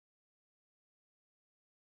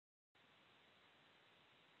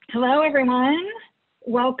Hello, everyone.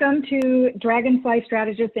 Welcome to Dragonfly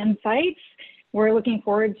Strategist Insights. We're looking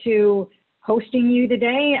forward to hosting you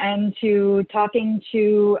today and to talking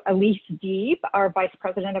to Elise Deeb, our Vice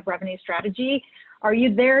President of Revenue Strategy. Are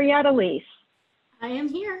you there yet, Elise? I am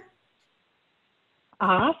here.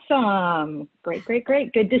 Awesome. Great, great,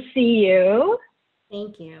 great. Good to see you.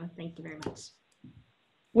 Thank you. Thank you very much.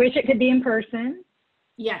 Wish it could be in person.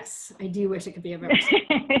 Yes, I do wish it could be in person.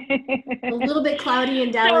 A little bit cloudy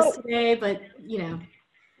in Dallas today, but you know,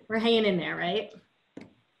 we're hanging in there, right?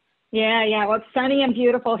 Yeah. Well, it's sunny and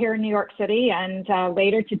beautiful here in New York City, and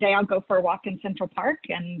later today I'll go for a walk in Central Park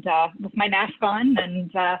and with my mask on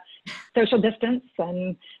and social distance.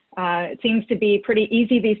 And it seems to be pretty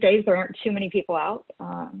easy these days. There aren't too many people out.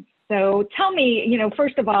 So tell me,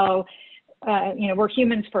 first of all, we're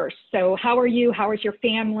humans first. So how are you? How is your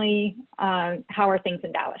family? How are things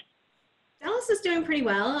in Dallas? Dallas is doing pretty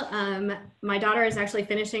well. My daughter is actually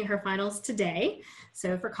finishing her finals today.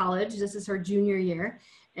 So for college, this is her junior year.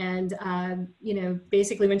 And,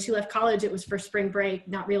 basically when she left college, it was for spring break,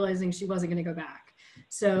 not realizing she wasn't going to go back.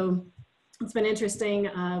 So it's been interesting.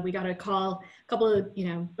 We got a call a couple of,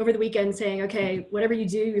 over the weekend saying, okay, whatever you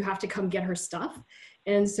do, you have to come get her stuff.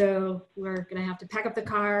 And so we're going to have to pack up the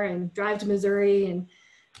car and drive to Missouri and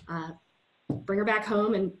bring her back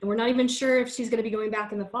home. And we're not even sure if she's going to be going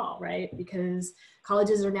back in the fall, right? Because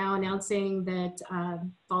colleges are now announcing that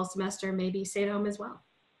fall semester may be stay at home as well.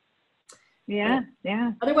 Yeah.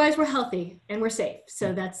 Otherwise, we're healthy and we're safe.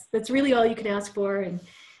 So that's really all you can ask for,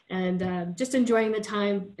 and just enjoying the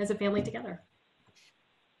time as a family together.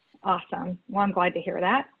 Awesome. Well, I'm glad to hear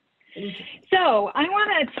that. So I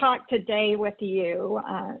want to talk today with you.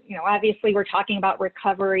 Obviously we're talking about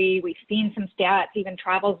recovery. We've seen some stats. Even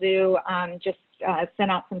TravelZoo just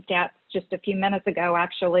sent out some stats just a few minutes ago,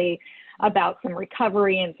 actually, about some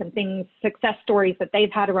recovery and some things, success stories that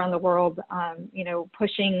they've had around the world,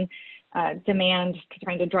 pushing demand,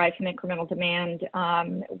 trying to drive some incremental demand.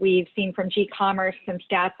 We've seen from G-commerce some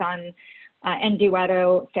stats on and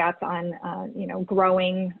Duetto stats on,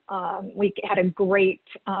 growing. We had a great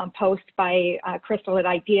post by Crystal at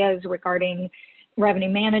Ideas regarding revenue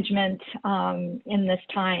management in this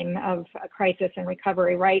time of crisis and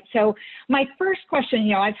recovery, right? So my first question,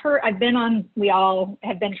 we all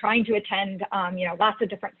have been trying to attend, lots of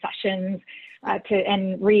different sessions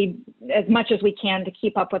and read as much as we can to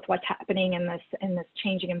keep up with what's happening in this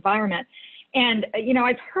changing environment. And,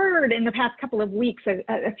 I've heard in the past couple of weeks,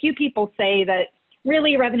 a few people say that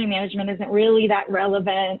really revenue management isn't really that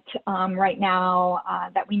relevant right now,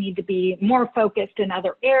 that we need to be more focused in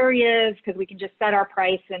other areas because we can just set our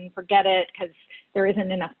price and forget it because there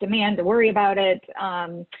isn't enough demand to worry about it.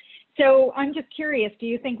 So I'm just curious, do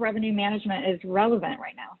you think revenue management is relevant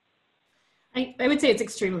right now? I would say it's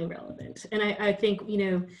extremely relevant. And I think,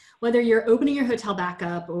 whether you're opening your hotel back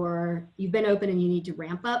up or you've been open and you need to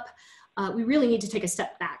ramp up, we really need to take a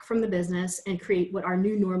step back from the business and create what our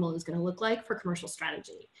new normal is going to look like for commercial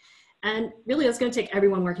strategy. And really, it's going to take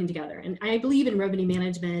everyone working together. And I believe in revenue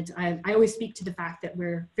management. I always speak to the fact that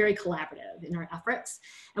we're very collaborative in our efforts.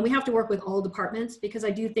 And we have to work with all departments because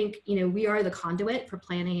I do think, we are the conduit for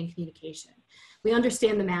planning and communication. We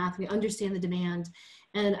understand the math, we understand the demand.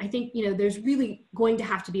 And I think, there's really going to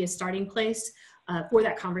have to be a starting place for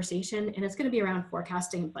that conversation. And it's going to be around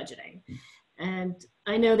forecasting and budgeting. And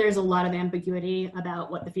I know there's a lot of ambiguity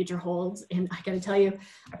about what the future holds. And I got to tell you,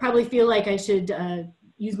 I probably feel like I should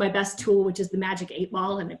use my best tool, which is the magic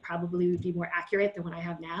 8-ball, and it probably would be more accurate than what I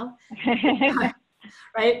have now.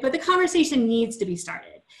 Right? But the conversation needs to be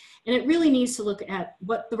started. And it really needs to look at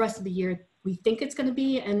what the rest of the year we think it's going to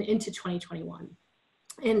be and into 2021.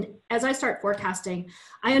 And as I start forecasting,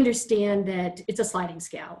 I understand that it's a sliding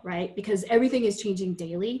scale, right? Because everything is changing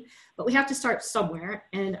daily, but we have to start somewhere.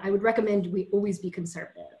 And I would recommend we always be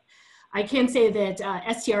conservative. I can say that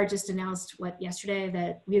STR just announced yesterday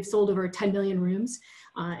that we have sold over 10 million rooms.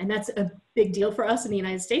 And that's a big deal for us in the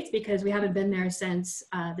United States because we haven't been there since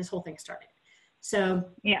this whole thing started. So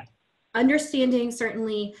yeah, understanding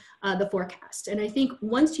certainly the forecast. And I think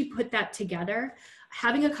once you put that together,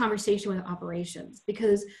 having a conversation with operations,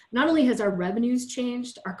 because not only has our revenues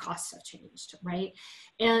changed, our costs have changed, right?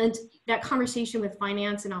 And that conversation with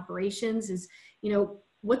finance and operations is,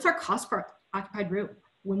 what's our cost per occupied room?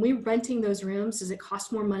 When we're renting those rooms, does it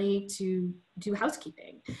cost more money to do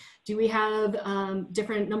housekeeping? Do we have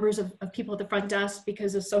different numbers of people at the front desk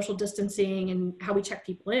because of social distancing and how we check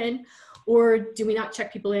people in? Or do we not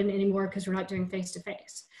check people in anymore because we're not doing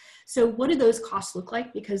face-to-face? So what do those costs look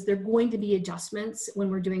like? Because they're going to be adjustments when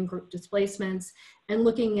we're doing group displacements and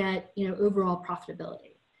looking at overall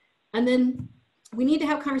profitability. And then we need to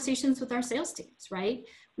have conversations with our sales teams, right?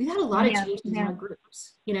 We've had a lot of changes in our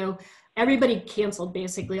groups. You know, everybody canceled,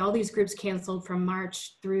 basically. All these groups canceled from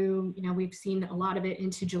March through, you know, we've seen a lot of it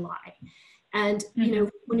into July. And, you know,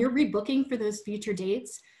 when you're rebooking for those future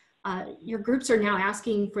dates, your groups are now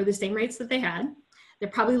asking for the same rates that they had. They're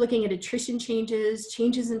probably looking at attrition changes,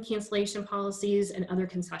 changes in cancellation policies, and other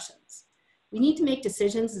concessions. We need to make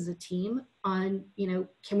decisions as a team on, you know,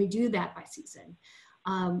 can we do that by season?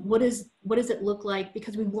 What does it look like?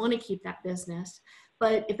 Because we want to keep that business.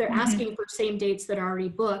 But if they're asking for same dates that are already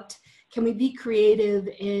booked, can we be creative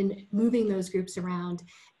in moving those groups around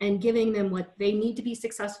and giving them what they need to be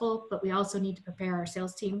successful, but we also need to prepare our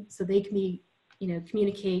sales team so they can be, you know,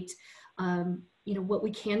 communicate, you know, what we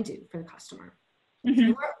can do for the customer.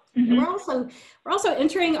 So we're also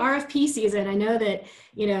entering RFP season. I know that,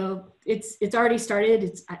 you know, it's already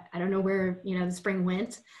started. I don't know where, you know, the spring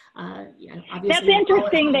went. You know, obviously that's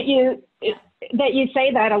interesting that you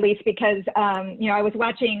say that, Elise, because you know, I was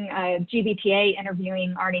watching GBTA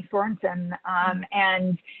interviewing Arnie Sorensen,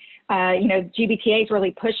 and you know, GBTA is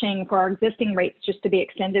really pushing for our existing rates just to be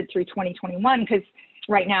extended through 2021, because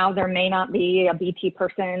right now there may not be a BT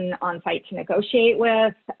person on site to negotiate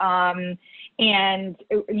with. And,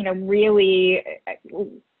 you know, really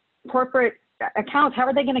corporate accounts, how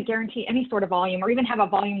are they going to guarantee any sort of volume or even have a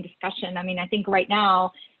volume discussion? I mean, I think right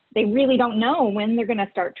now they really don't know when they're going to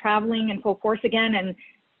start traveling in full force again and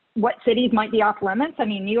what cities might be off limits. I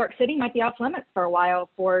mean, New York City might be off limits for a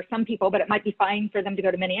while for some people, but it might be fine for them to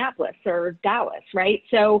go to Minneapolis or Dallas, right?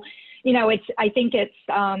 So, you know, I think it's,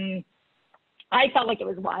 I felt like it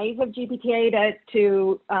was wise of GBTA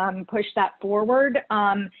to push that forward.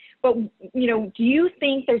 But, you know, do you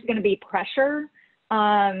think there's going to be pressure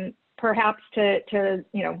perhaps to,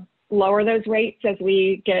 you know, lower those rates as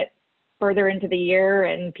we get further into the year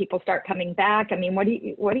and people start coming back? I mean, what do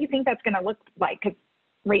you think that's going to look like? Because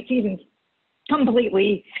rate season's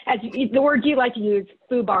completely, as the word you like to use,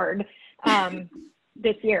 foobarred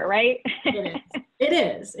this year, right? It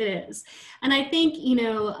is. And I think, you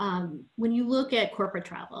know, when you look at corporate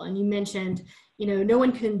travel, and you mentioned, you know, no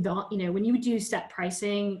one can, you know, when you do set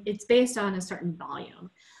pricing, it's based on a certain volume.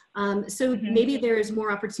 So maybe there is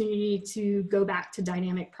more opportunity to go back to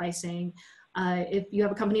dynamic pricing if you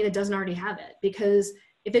have a company that doesn't already have it. Because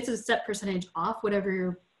if it's a set percentage off whatever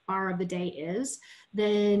your bar of the day is,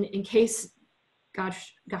 then in case,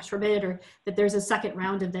 gosh forbid, or that there's a second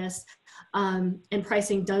round of this and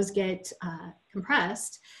pricing does get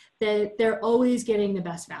compressed, that they're always getting the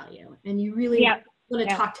best value. And you really want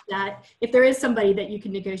to talk to that if there is somebody that you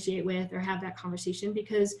can negotiate with or have that conversation,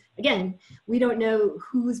 because again, we don't know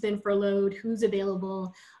who's been furloughed, who's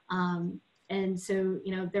available. And so,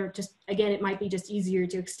 you know, they're just, again, it might be just easier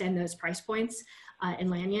to extend those price points in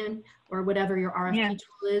Lanyon or whatever your RFP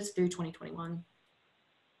tool is through 2021.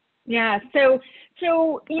 Yeah. So,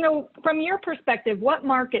 you know, from your perspective, what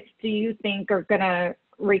markets do you think are going to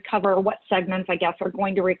recover? What segments, I guess, are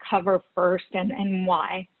going to recover first, and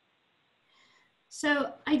why?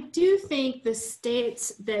 So I do think the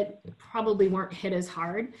states that probably weren't hit as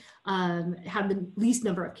hard have the least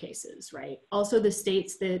number of cases, right? Also the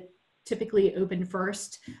states that typically open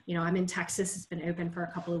first, you know, I'm in Texas, it's been open for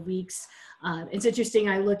a couple of weeks. It's interesting,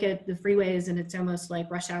 I look at the freeways and it's almost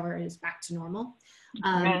like rush hour is back to normal.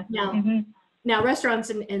 Now restaurants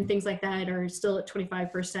and things like that are still at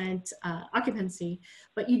 25% occupancy,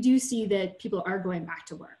 but you do see that people are going back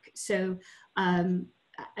to work. So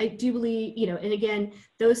I do believe, you know, and again,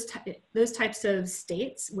 those types of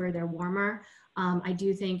states where they're warmer, I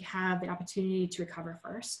do think have the opportunity to recover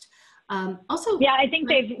first. Also, yeah, I think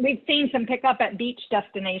we've seen some pickup at beach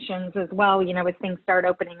destinations as well. You know, as things start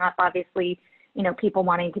opening up, obviously, you know, people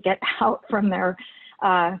wanting to get out from their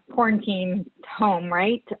quarantine home,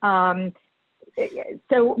 right?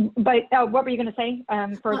 So, but what were you going to say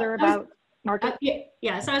further about market?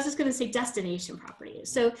 Yeah, so I was just going to say destination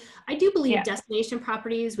properties. So I do believe destination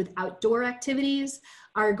properties with outdoor activities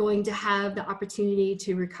are going to have the opportunity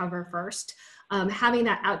to recover first. Having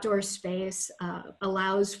that outdoor space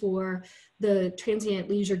allows for the transient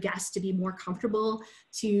leisure guests to be more comfortable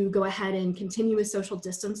to go ahead and continue with social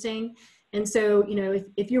distancing. And so, you know,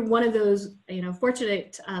 if you're one of those, you know,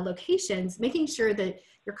 fortunate locations, making sure that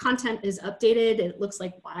your content is updated, it looks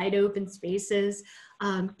like wide open spaces,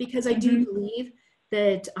 because I do believe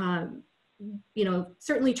that, you know,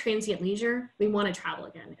 certainly transient leisure, we want to travel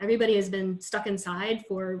again. Everybody has been stuck inside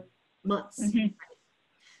for months. Right?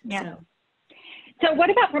 Yeah. So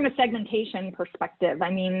what about from a segmentation perspective?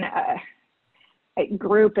 I mean,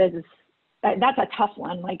 group is, that's a tough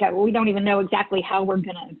one. Like we don't even know exactly how we're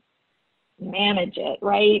going to manage it,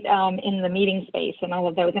 right, in the meeting space and all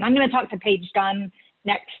of those. And I'm going to talk to Paige Dunn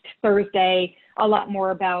next Thursday a lot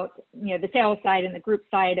more about, the sales side and the group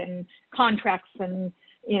side and contracts and,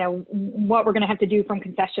 what we're going to have to do from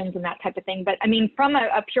concessions and that type of thing. But I mean, from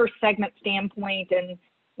a pure segment standpoint and,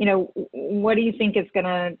 what do you think is going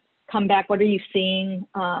to come back? What are you seeing,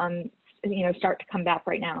 start to come back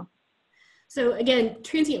right now? So again,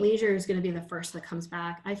 transient leisure is going to be the first that comes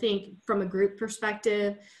back. I think from a group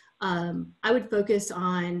perspective, I would focus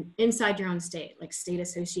on inside your own state, like state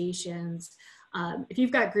associations. If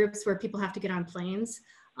you've got groups where people have to get on planes,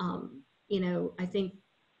 I think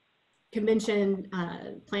convention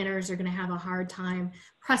planners are going to have a hard time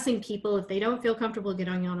pressing people. If they don't feel comfortable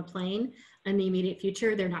getting on a plane in the immediate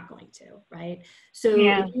future, they're not going to, right? So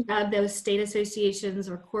if you have those state associations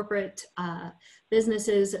or corporate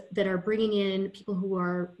businesses that are bringing in people who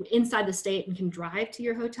are inside the state and can drive to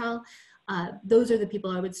your hotel, those are the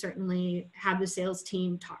people I would certainly have the sales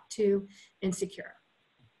team talk to and secure.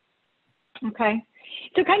 Okay.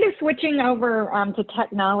 So kind of switching over to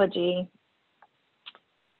technology,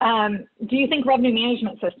 do you think revenue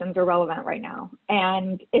management systems are relevant right now?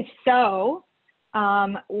 And if so,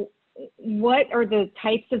 what are the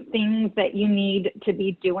types of things that you need to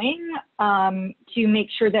be doing to make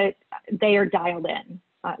sure that they are dialed in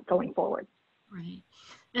going forward? Right.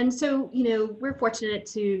 And so, we're fortunate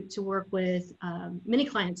to work with many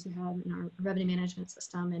clients who have in our revenue management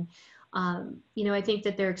system. And, I think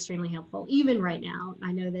that they're extremely helpful. Even right now,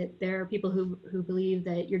 I know that there are people who believe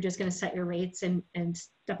that you're just going to set your rates and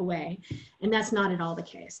step away. And that's not at all the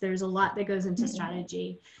case. There's a lot that goes into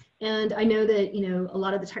strategy. And I know that, a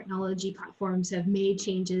lot of the technology platforms have made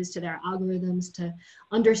changes to their algorithms to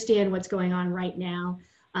understand what's going on right now.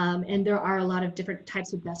 And there are a lot of different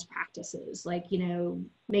types of best practices, like,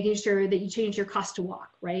 making sure that you change your cost to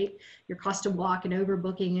walk, right? Your cost to walk and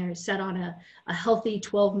overbooking are set on a healthy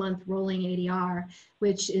 12-month rolling ADR,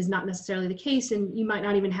 which is not necessarily the case. And you might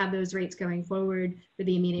not even have those rates going forward for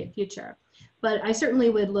the immediate future. But I certainly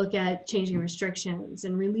would look at changing restrictions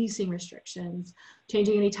and releasing restrictions,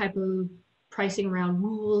 changing any type of pricing around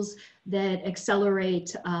rules that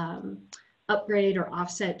accelerate upgrade or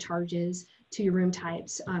offset charges to your room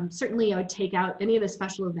types. Certainly I would take out any of the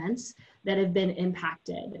special events that have been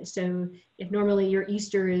impacted. So if normally your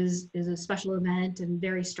Easter is a special event and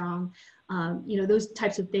very strong, those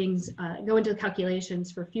types of things go into the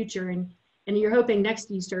calculations for future, and you're hoping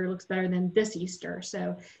next Easter looks better than this Easter.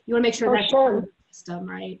 So you wanna make sure that's part of the system,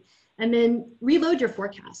 right? And then reload your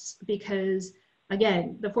forecasts, because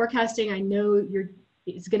again, the forecasting, I know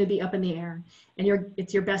it's gonna be up in the air and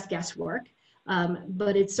it's your best guesswork.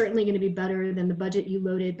 But it's certainly going to be better than the budget you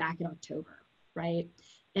loaded back in October, right?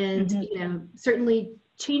 And certainly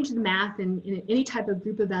change the math and any type of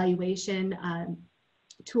group evaluation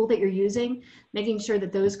tool that you're using, making sure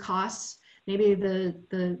that those costs, maybe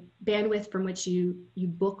the bandwidth from which you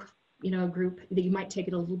book, a group, that you might take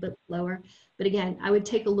it a little bit lower. But again, I would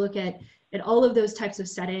take a look at all of those types of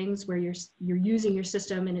settings where you're using your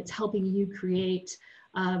system and it's helping you create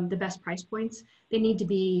the best price points. They need to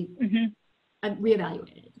be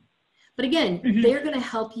reevaluated. But again, they're going to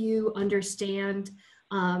help you understand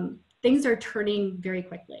things are turning very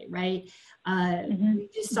quickly, right? We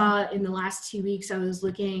just saw in the last 2 weeks, I was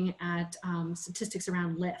looking at statistics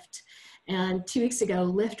around Lyft. And 2 weeks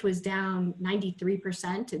ago, Lyft was down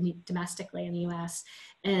 93% domestically in the US.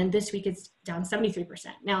 And this week it's down 73%.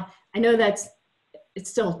 Now, I know it's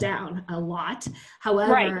still down a lot.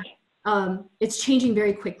 However, it's changing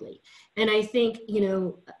very quickly. And I think,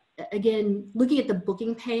 again, looking at the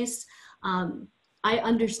booking pace, I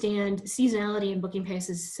understand seasonality and booking pace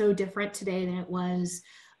is so different today than it was,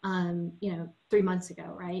 3 months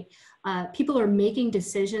ago, right? People are making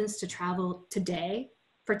decisions to travel today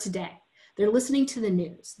for today. They're listening to the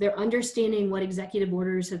news. They're understanding what executive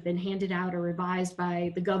orders have been handed out or revised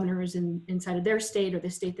by the governors inside of their state or the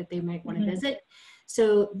state that they might want to visit.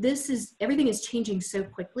 So everything is changing so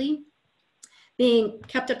quickly. Being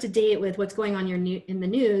kept up to date with what's going on in the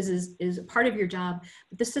news is a part of your job.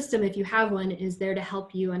 But the system, if you have one, is there to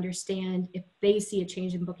help you understand if they see a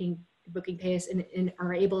change in booking pace and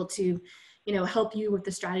are able to, help you with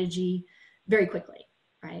the strategy very quickly,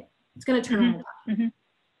 right? It's going to turn around.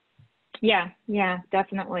 Yeah,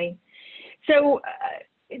 definitely. So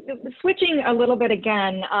switching a little bit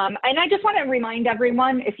again, and I just want to remind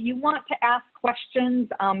everyone, if you want to ask questions,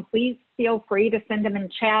 please feel free to send them in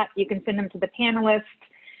chat. You can send them to the panelists.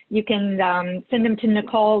 You can send them to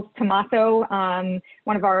Nicole Tomaso,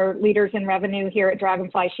 one of our leaders in revenue here at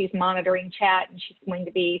Dragonfly. She's monitoring chat, and she's going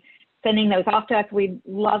to be sending those off to us. We'd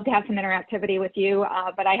love to have some interactivity with you,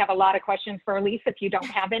 but I have a lot of questions for Elise if you don't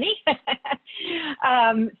have any.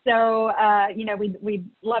 You know, we'd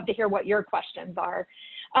love to hear what your questions are.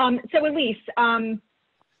 So Elise,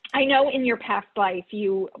 I know in your past life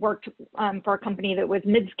you worked for a company that was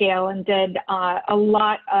mid-scale and did a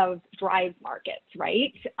lot of drive markets,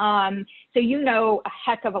 right? So you know a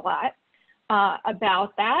heck of a lot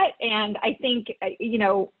about that. And I think, you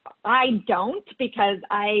know, I don't, because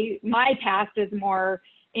my past is more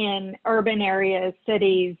in urban areas,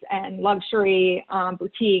 cities, and luxury,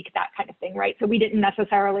 boutique, that kind of thing, right? So we didn't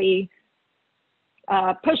necessarily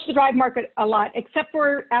push the drive market a lot, except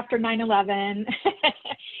for after 9/11.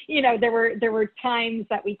 You know, there were times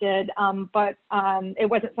that we did, but it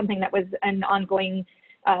wasn't something that was an ongoing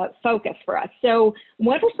focus for us. So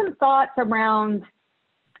what are some thoughts around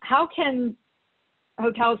how can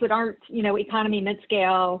hotels that aren't, you know, economy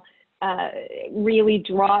mid-scale really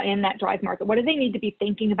draw in that drive market? What do they need to be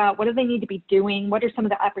thinking about? What do they need to be doing? What are some of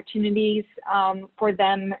the opportunities for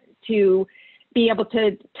them to be able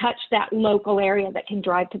to touch that local area that can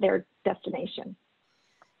drive to their destination?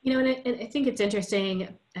 You know, and I think it's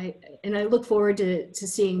interesting, and I look forward to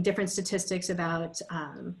seeing different statistics about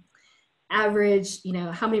average, you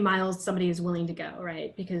know, how many miles somebody is willing to go,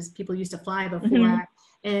 right? Because people used to fly before, mm-hmm.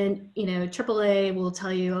 And, you know, AAA will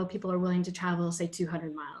tell you, oh, people are willing to travel, say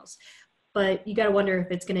 200 miles. But you got to wonder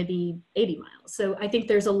if it's going to be 80 miles. So I think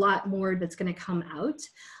there's a lot more that's going to come out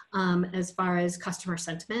as far as customer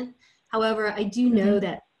sentiment. However, I do know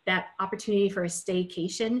mm-hmm. that opportunity for a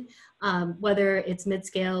staycation, whether it's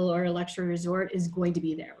mid-scale or a luxury resort, is going to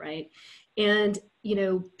be there, right? And, you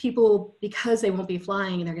know, people, because they won't be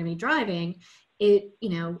flying and they're going to be driving,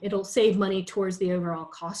 it'll save money towards the overall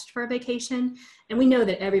cost for a vacation. And we know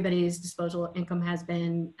that everybody's disposable income has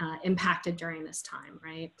been impacted during this time,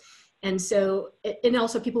 right? And so, and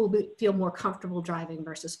also people will feel more comfortable driving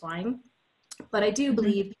versus flying. But I do mm-hmm.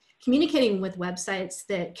 believe communicating with websites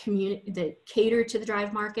that cater to the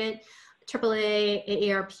drive market, AAA,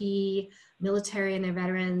 AARP, military and their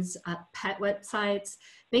veterans, pet websites,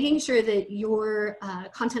 making sure that your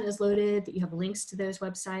content is loaded, that you have links to those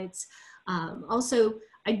websites. Also,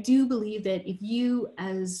 I do believe that if you,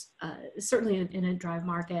 as certainly in a drive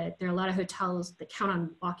market, there are a lot of hotels that count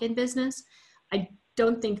on walk-in business. I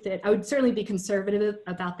don't think that, I would certainly be conservative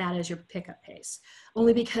about that as your pickup pace,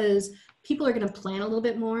 only because people are going to plan a little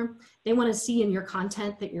bit more. They want to see in your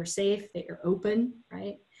content that you're safe, that you're open,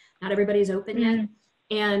 right? Not everybody's open yet,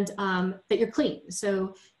 and that you're clean.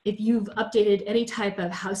 So if you've updated any type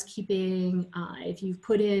of housekeeping, if you've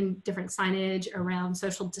put in different signage around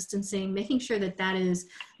social distancing, making sure that that is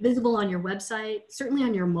visible on your website, certainly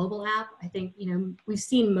on your mobile app. I think, you know, we've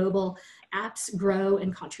seen mobile apps grow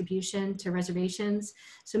in contribution to reservations.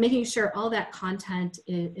 So making sure all that content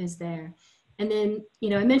is there. And then, you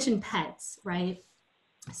know, I mentioned pets, right?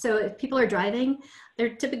 So if people are driving,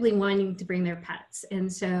 they're typically wanting to bring their pets.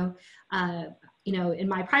 And so, you know, in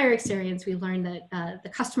my prior experience, we learned that the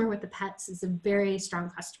customer with the pets is a very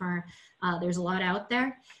strong customer. There's a lot out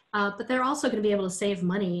there, but they're also going to be able to save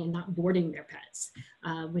money in not boarding their pets,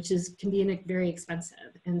 which can be very expensive.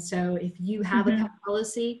 And so if you have a pet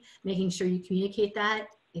policy, making sure you communicate that.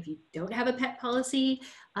 If you don't have a pet policy,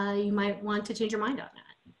 you might want to change your mind on that.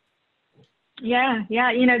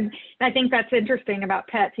 Yeah, you know, I think that's interesting about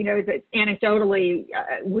pets, you know, is that anecdotally,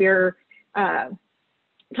 we're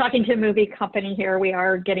talking to a movie company here. We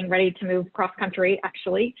are getting ready to move cross country,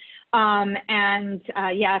 actually.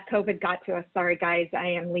 Yeah, COVID got to us. Sorry, guys, I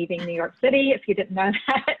am leaving New York City, if you didn't know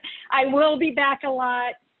that. I will be back a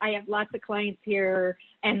lot. I have lots of clients here,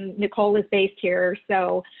 and Nicole is based here.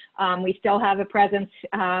 So we still have a presence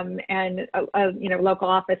and a you know, local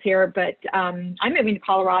office here, but I'm moving to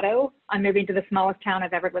Colorado. I'm moving to the smallest town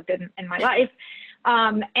I've ever lived in my life.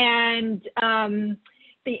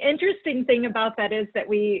 The interesting thing about that is that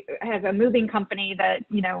we have a moving company that,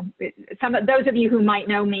 you know, those of you who might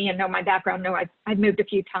know me and know my background know I've moved a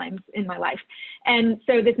few times in my life. And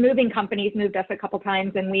so this moving company's moved us a couple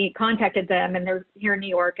times, and we contacted them, and they're here in New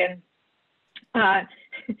York. And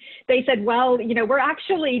they said, well, you know, we're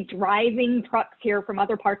actually driving trucks here from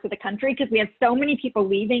other parts of the country because we have so many people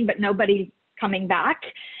leaving, but nobody's coming back.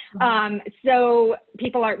 So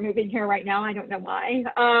people aren't moving here right now. I don't know why.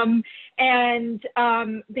 And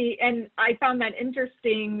I found that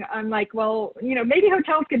interesting. I'm like, well, you know, maybe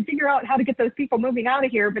hotels can figure out how to get those people moving out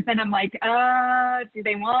of here. But then I'm like, do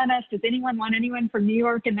they want us? Does anyone want anyone from New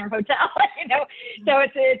York in their hotel? You know, so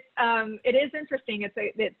it is interesting. And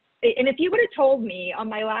if you would have told me on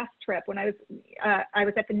my last trip when I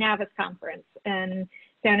was at the NAVIS conference in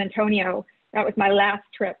San Antonio, that was my last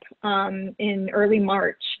trip in early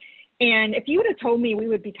March. And if you would have told me we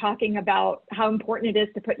would be talking about how important it is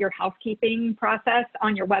to put your housekeeping process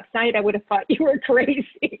on your website, I would have thought you were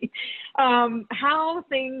crazy. How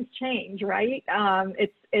things change, right?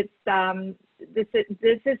 This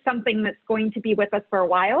is something that's going to be with us for a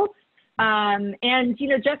while. And, you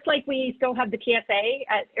know, just like we still have the TSA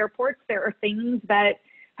at airports, there are things that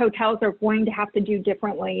hotels are going to have to do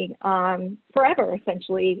differently forever,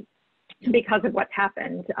 essentially, because of what's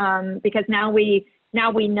happened. Because now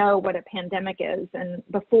we know what a pandemic is, and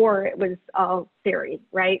before it was all theory,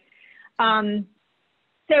 right?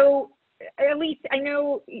 So at least I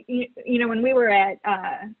know, you know, when we were at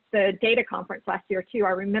the data conference last year too,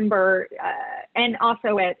 I remember, and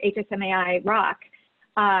also at HSMAI Rock,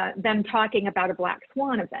 them talking about a Black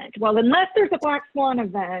Swan event. Well, unless there's a Black Swan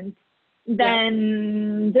event,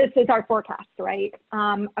 then this is our forecast, right?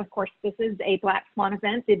 Of course, this is a Black Swan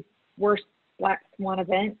event, the worst Black Swan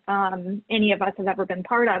event any of us have ever been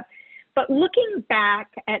part of. But looking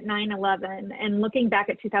back at 9/11 and looking back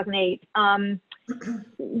at 2008,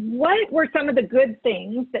 what were some of the good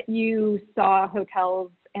things that you saw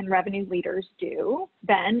hotels and revenue leaders do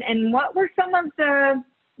then? And what were some of the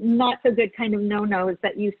not so good kind of no-nos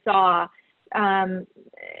that you saw? And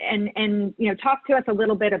you know, talk to us a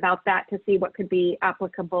little bit about that to see what could be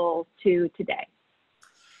applicable to today.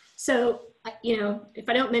 So, you know, if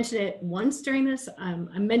I don't mention it once during this,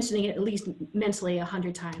 I'm mentioning it at least mentally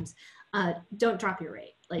 100 times. Don't drop your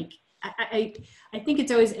rate. Like, I think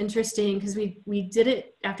it's always interesting because we did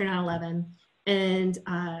it after 9/11, and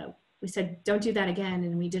we said, don't do that again.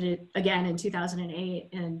 And we did it again in 2008.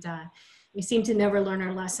 And we seem to never learn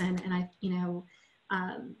our lesson. And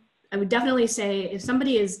I would definitely say if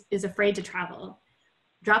somebody is afraid to travel,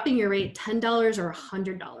 dropping your rate $10 or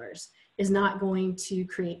 $100 is not going to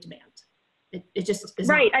create demand. It just is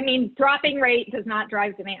right. not. I mean, dropping rate does not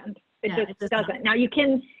drive demand. It just doesn't. Now you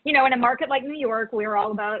can, you know, in a market like New York, we're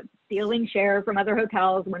all about stealing share from other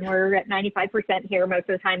hotels when we're at 95% here most of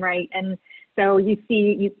the time, right? And so you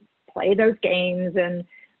play those games, and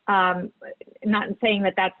not saying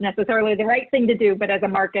that that's necessarily the right thing to do, but as a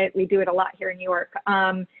market, we do it a lot here in New York.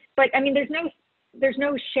 But I mean, there's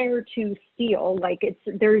no share to steal. Like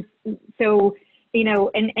so, you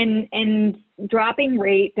know, and dropping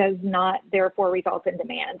rate does not therefore result in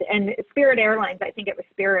demand. And Spirit Airlines, I think it was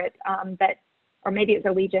Spirit or maybe it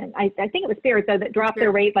was Allegiant. I think it was Spirit though, that dropped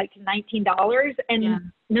their rate like to $19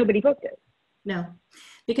 and nobody booked it. No,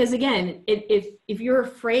 because again, if you're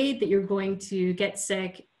afraid that you're going to get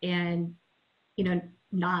sick and, you know,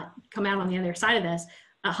 not come out on the other side of this,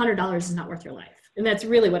 $100 is not worth your life. And that's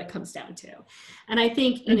really what it comes down to. And I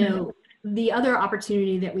think, you know, the other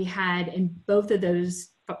opportunity that we had in both of those,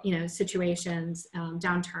 you know, situations,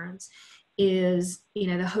 downturns, is, you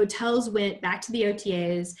know, the hotels went back to the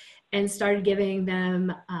OTAs and started giving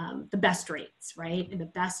them the best rates, right? And the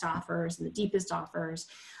best offers and the deepest offers.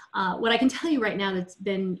 What I can tell you right now that's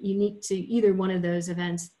been unique to either one of those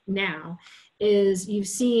events now is you've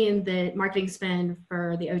seen that marketing spend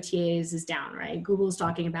for the OTAs is down, right? Google's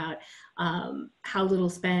talking about how little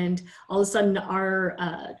spend. All of a sudden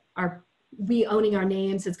we owning our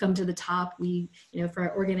names has come to the top. We, you know, for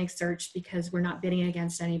our organic search, because we're not bidding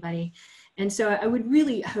against anybody. And so I would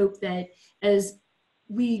really hope that as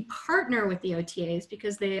we partner with the OTAs,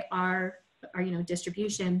 because they are you know,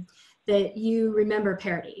 distribution, that you remember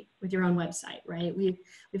parity with your own website, right? We've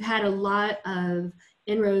had a lot of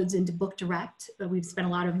inroads into Book Direct, but we've spent a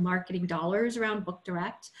lot of marketing dollars around Book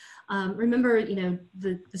Direct. Remember, you know,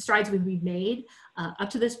 the strides we've made up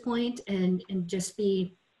to this point, and just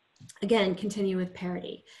be, again, continue with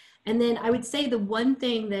parity. And then I would say the one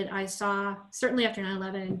thing that I saw, certainly after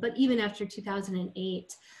 9/11, but even after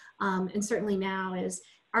 2008, and certainly now, is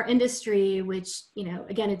our industry, which, you know,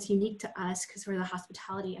 again, it's unique to us because we're the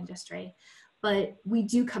hospitality industry, but we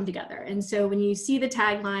do come together. And so when you see the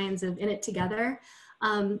taglines of "in it together,"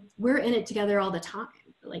 we're in it together all the time.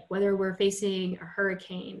 Like whether we're facing a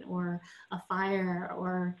hurricane or a fire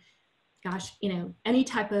or, gosh, you know, any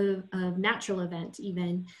type of natural event,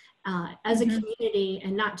 even as a community,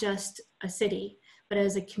 and not just a city, but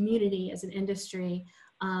as a community, as an industry,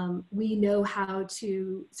 we know how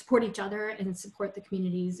to support each other and support the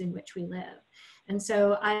communities in which we live. And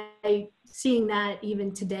so seeing that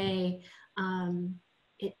even today,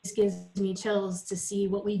 it just gives me chills to see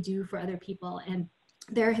what we do for other people. And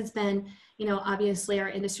there has been, you know, obviously our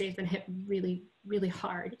industry has been hit really, really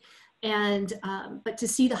hard. And, but to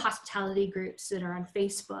see the hospitality groups that are on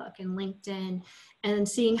Facebook and LinkedIn, and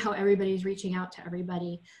seeing how everybody's reaching out to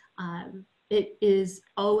everybody, it is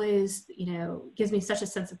always, gives me such a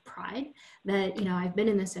sense of pride that, I've been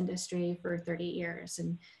in this industry for 30 years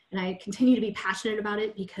and I continue to be passionate about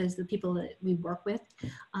it because the people that we work with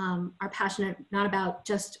are passionate, not about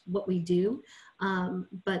just what we do,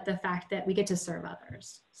 but the fact that we get to serve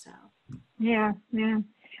others. So. Yeah.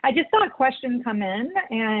 I just saw a question come in,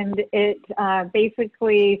 and it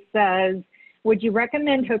basically says, would you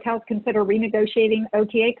recommend hotels consider renegotiating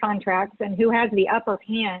OTA contracts, and who has the upper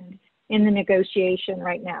hand in the negotiation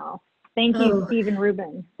right now? Thank you, Stephen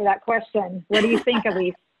Rubin, for that question. What do you think,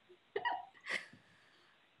 Elise?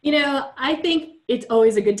 I think it's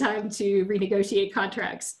always a good time to renegotiate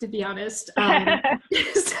contracts, to be honest.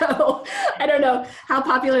 So I don't know how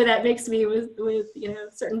popular that makes me with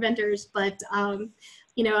certain vendors, but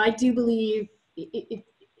I do believe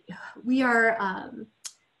we are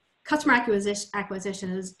customer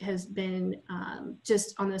acquisition has been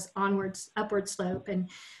just on this upward slope and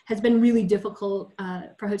has been really difficult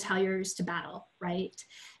for hoteliers to battle, right?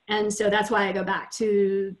 And so that's why I go back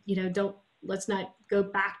to let's not go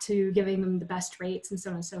back to giving them the best rates and so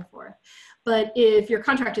on and so forth. But if your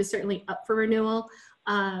contract is certainly up for renewal,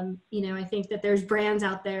 I think that there's brands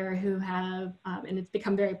out there who have, and it's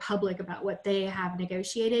become very public about what they have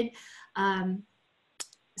negotiated.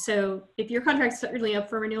 So if your contract's certainly up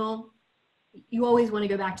for renewal, you always want to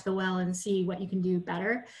go back to the well and see what you can do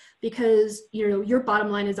better, because your bottom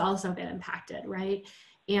line has also been impacted, right?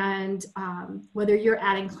 And whether you're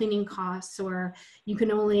adding cleaning costs, or you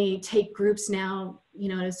can only take groups now,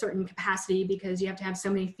 at a certain capacity because you have to have so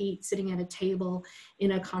many feet sitting at a table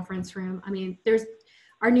in a conference room. I mean,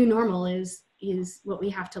 our new normal is what we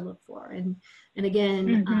have to look for. And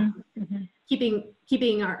again,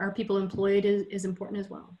 keeping our people employed is important as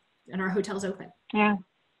well, and our hotels open.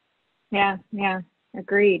 Yeah,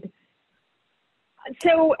 agreed.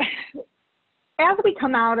 So as we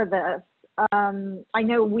come out of this, I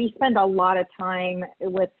know we spend a lot of time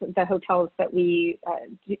with the hotels that we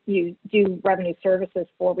do revenue services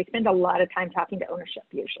for. We spend a lot of time talking to ownership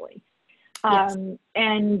usually. Yes.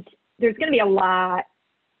 And there's going to be a lot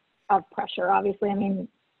of pressure, obviously. I mean,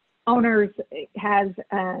 owners has,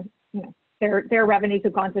 their revenues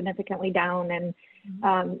have gone significantly down, and,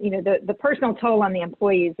 the personal toll on the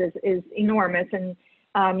employees is enormous. And,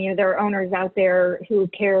 there are owners out there who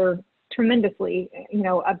care tremendously,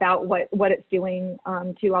 about what it's doing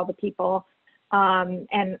to all the people,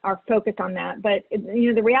 and are focused on that. But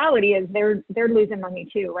the reality is they're losing money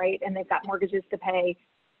too, right? And they've got mortgages to pay.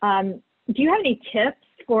 Do you have any tips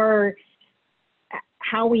for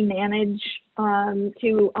how we manage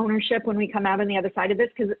to ownership when we come out on the other side of this?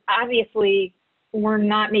 Because obviously we're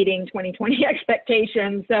not meeting 2020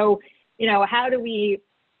 expectations. So, how do we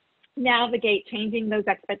navigate changing those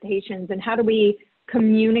expectations, and how do we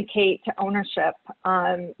communicate to ownership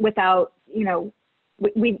without,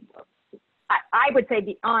 I would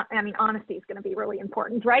say honesty is going to be really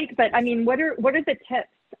important, right? But I mean, what are the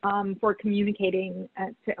tips for communicating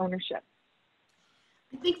to ownership?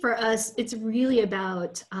 I think for us, it's really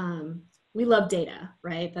about, we love data,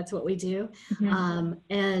 right? That's what we do.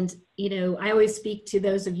 And, I always speak to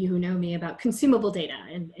those of you who know me about consumable data,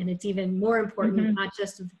 and it's even more important, not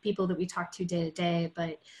just of the people that we talk to day to day,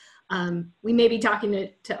 but we may be talking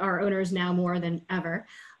to our owners now more than ever,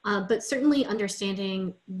 but certainly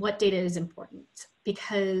understanding what data is important,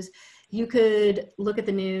 because you could look at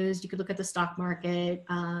the news, you could look at the stock market,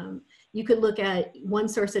 you could look at one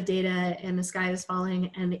source of data and the sky is falling,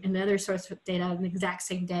 and another source of data on the exact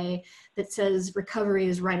same day that says recovery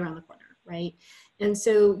is right around the corner, right? And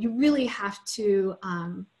so you really have to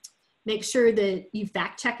make sure that you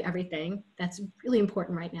fact check everything. That's really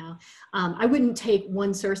important right now. I wouldn't take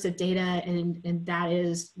one source of data and that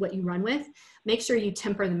is what you run with. Make sure you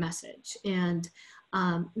temper the message, and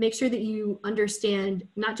make sure that you understand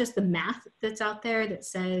not just the math that's out there that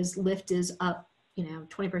says Lyft is up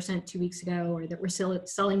 20% 2 weeks ago, or that we're still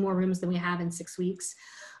selling more rooms than we have in 6 weeks,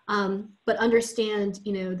 but understand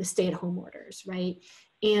the stay-at-home orders, right?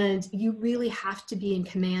 And you really have to be in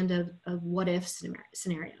command of what if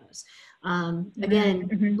scenarios.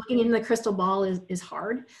 Again, looking in the crystal ball is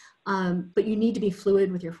hard, but you need to be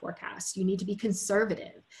fluid with your forecasts. You need to be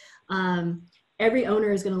conservative. Every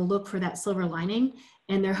owner is going to look for that silver lining,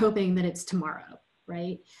 and they're hoping that it's tomorrow,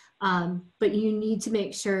 right? But you need to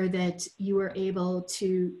make sure that you are able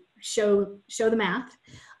to show the math,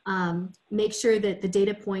 make sure that the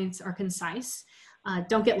data points are concise.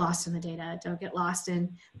 Don't get lost in the data. Don't get lost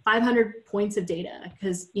in 500 points of data,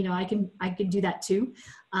 because I can do that too.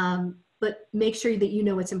 But make sure that you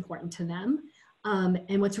know what's important to them,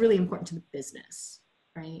 and what's really important to the business,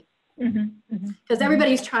 right? Because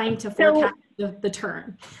everybody's trying to forecast the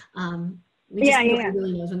turn. We just, yeah. nobody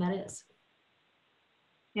really knows when that is.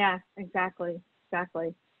 Yeah, exactly.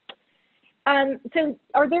 So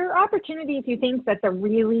are there opportunities you think that the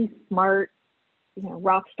really smart,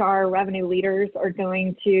 rock star revenue leaders are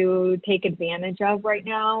going to take advantage of right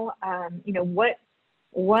now?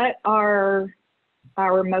 What are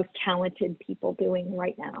our most talented people doing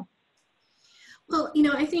right now? Well,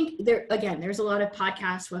 I think there's a lot of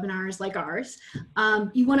podcasts, webinars like ours.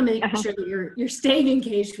 You want to make sure that you're staying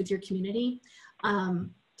engaged with your community.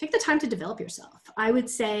 Take the time to develop yourself. I would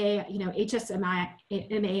say,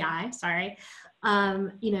 HSMAI, sorry,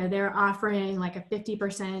 they're offering like a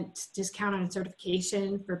 50% discount on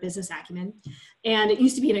certification for business acumen. And it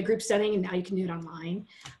used to be in a group setting, and now you can do it online.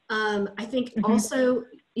 I think also,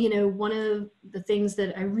 one of the things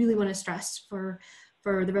that I really want to stress for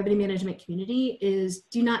the revenue management community is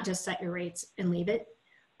do not just set your rates and leave it.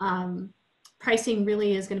 Pricing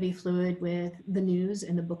really is going to be fluid with the news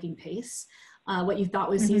and the booking pace. What you thought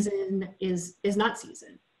was season is not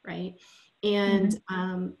season, right? And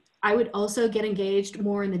I would also get engaged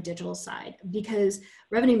more in the digital side, because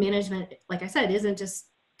revenue management, like I said, isn't just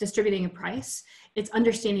distributing a price. It's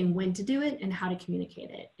understanding when to do it and how to communicate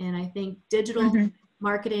it. And I think digital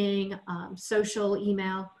marketing, social,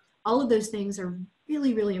 email, all of those things are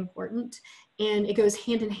really, really important. And it goes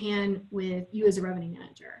hand in hand with you as a revenue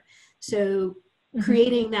manager. So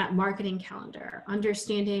creating that marketing calendar,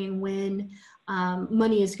 understanding when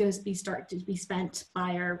money is going to start to be spent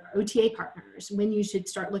by our OTA partners, when you should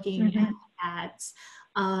start looking at ads.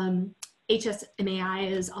 HSMAI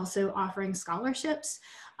is also offering scholarships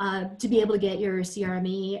to be able to get your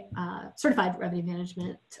CRME, Certified Revenue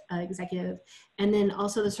Management Executive, and then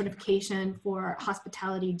also the certification for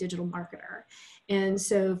Hospitality Digital Marketer. And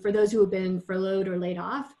so for those who have been furloughed or laid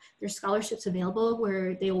off, there's scholarships available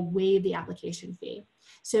where they will waive the application fee.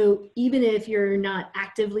 So even if you're not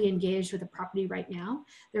actively engaged with a property right now,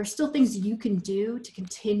 there are still things you can do to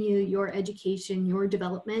continue your education, your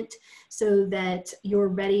development, so that you're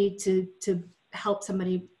ready to help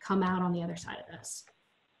somebody come out on the other side of this.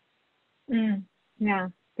 Yeah,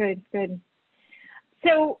 good.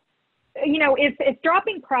 So, if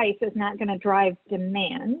dropping price is not going to drive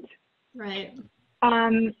demand, right?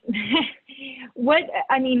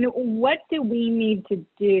 What do we need to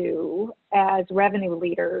do as revenue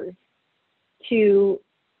leaders to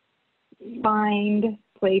find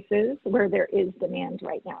places where there is demand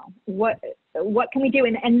right now? What can we do?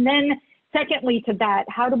 And then secondly to that,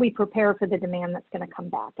 how do we prepare for the demand that's going to come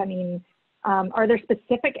back? Are there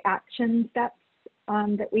specific action steps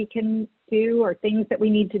that we can do, or things that we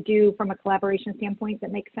need to do from a collaboration standpoint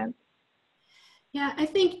that makes sense? Yeah, I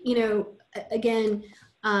think, again,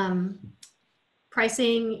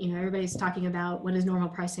 pricing, everybody's talking about what does normal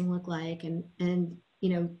pricing look like, and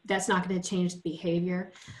that's not going to change the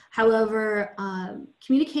behavior. However,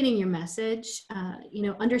 communicating your message,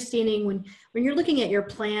 understanding when you're looking at your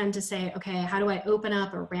plan to say, okay, how do I open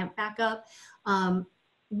up or ramp back up?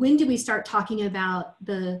 When do we start talking about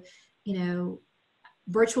the,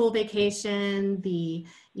 virtual vacation, we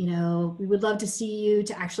would love to see you,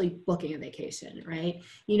 to actually booking a vacation, right?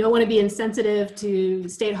 You don't want to be insensitive to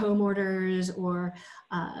stay-at-home orders or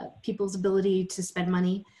people's ability to spend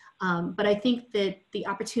money. But I think that the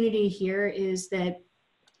opportunity here is that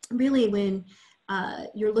really when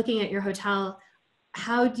you're looking at your hotel,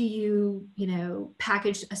 how do you,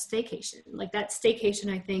 package a staycation? Like that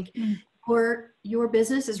staycation, I think, or your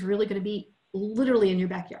business is really going to be literally in your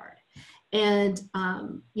backyard. And,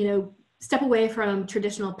 step away from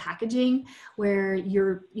traditional packaging where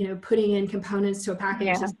you're, putting in components to a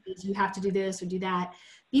package that says you have to do this or do that.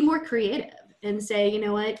 Be more creative and say, you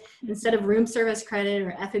know what, instead of room service credit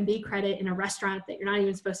or F&B credit in a restaurant that you're not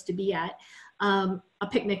even supposed to be at, a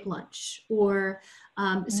picnic lunch, or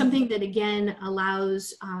something that again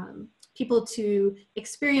allows people to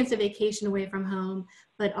experience a vacation away from home,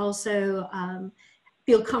 but also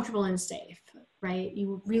feel comfortable and safe, right?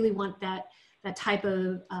 You really want that type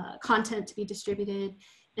of content to be distributed.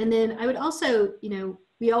 And then I would also,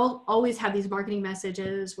 we all always have these marketing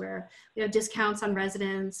messages where we have discounts on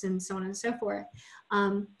residents and so on and so forth.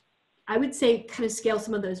 I would say kind of scale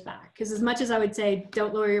some of those back, because as much as I would say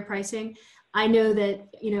don't lower your pricing, I know that,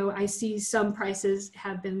 I see some prices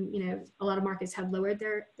have been, a lot of markets have lowered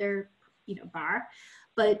their bar,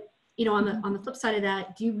 but on the flip side of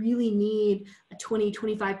that, do you really need a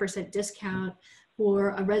 20-25% discount for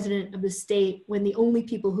a resident of the state when the only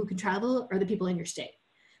people who can travel are the people in your state?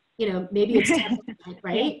 Maybe it's 10%,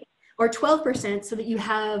 right? Or 12%, so that you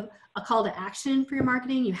have a call to action for your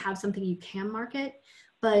marketing, you have something you can market,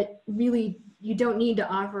 but really you don't need to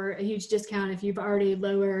offer a huge discount if you've already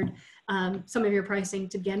lowered some of your pricing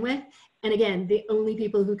to begin with. And again, the only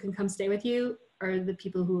people who can come stay with you are the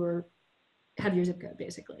people who have your zip code,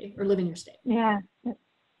 basically, or live in your state. Yeah,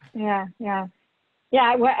 yeah, yeah.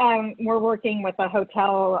 Yeah, we're working with a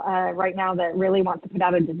hotel right now that really wants to put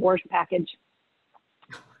out a divorce package.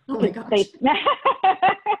 Oh my gosh. Okay.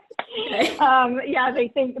 Yeah, they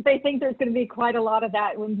think there's going to be quite a lot of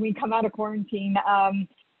that when we come out of quarantine.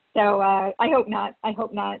 So I hope not. I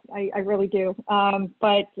hope not. I really do.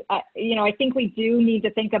 But you know, I think we do need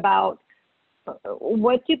to think about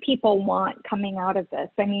what do people want coming out of this.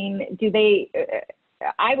 I mean, do they?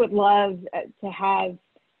 I would love to have,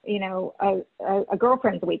 you know, a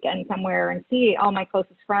girlfriend's weekend somewhere and see all my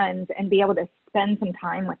closest friends and be able to spend some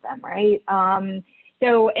time with them, right?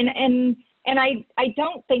 So and I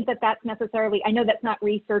don't think that that's necessarily, I know that's not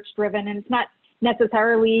research driven, and it's not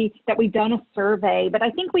necessarily that we've done a survey, but I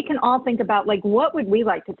think we can all think about, like, what would we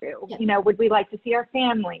like to do? Yeah. You know, would we like to see our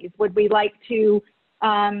families? Would we like to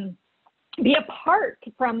be apart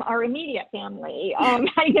from our immediate family?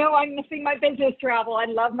 I know I'm missing my business travel. I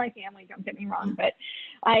love my family, don't get me wrong, but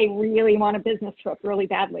I really want a business trip really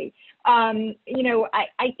badly. You know,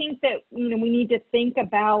 I think that, you know, we need to think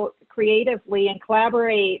about creatively and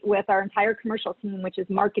collaborate with our entire commercial team, which is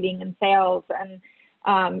marketing and sales and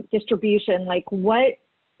distribution. Like, what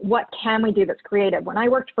can we do that's creative? When I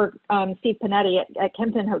worked for Steve Panetti at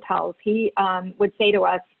Kempton Hotels, he would say to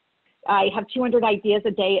us, I have 200 ideas a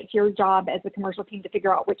day. It's your job as a commercial team to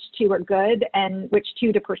figure out which 2 are good and which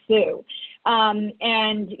 2 to pursue.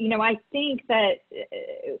 And, you know, I think that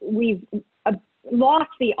we've lost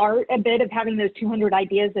the art a bit of having those 200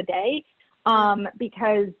 ideas a day,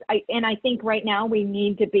 because I think right now we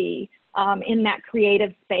need to be in that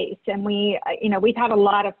creative space. And you know, we've had a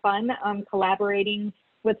lot of fun collaborating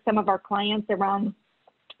with some of our clients around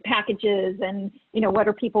packages and, you know, what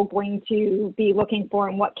are people going to be looking for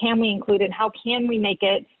and what can we include and how can we make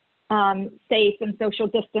it safe and social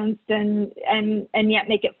distanced and yet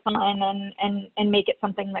make it fun and make it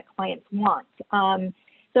something that clients want.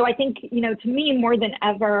 So I think, you know, to me, more than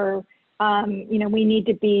ever, you know, we need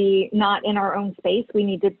to be not in our own space. We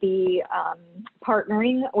need to be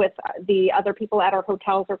partnering with the other people at our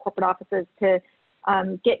hotels or corporate offices to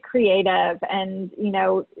get creative and, you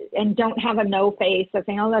know, and don't have a no face of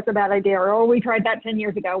saying, oh, that's a bad idea, or, oh, we tried that 10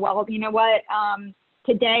 years ago. Well, you know what?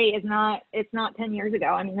 Today it's not 10 years ago.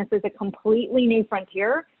 I mean, this is a completely new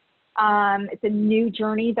frontier. It's a new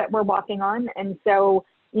journey that we're walking on. And so,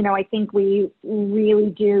 you know, I think we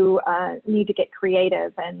really do need to get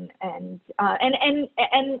creative and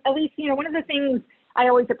at least, you know, one of the things I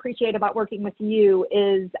always appreciate about working with you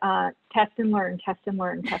is test and learn, test and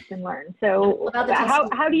learn, test and learn. So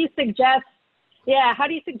how do you suggest, how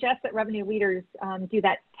do you suggest that revenue leaders do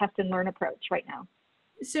that test and learn approach right now?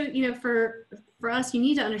 So, you know, for us, you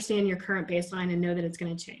need to understand your current baseline and know that it's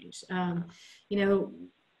going to change. You know,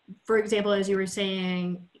 for example, as you were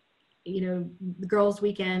saying, you know, the girls'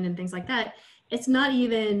 weekend and things like that, it's not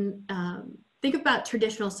even, think about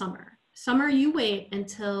traditional summer. Summer, you wait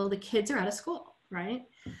until the kids are out of school. Right?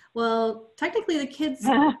 Well, technically the kids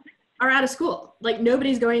are out of school. Like,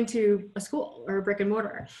 nobody's going to a school or a brick and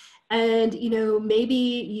mortar. And, you know, maybe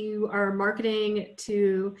you are marketing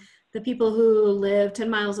to the people who live 10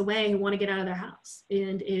 miles away who want to get out of their house.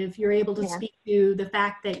 And if you're able to speak to the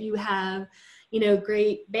fact that you have, you know,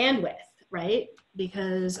 great bandwidth, right?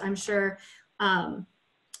 Because I'm sure,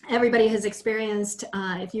 everybody has experienced,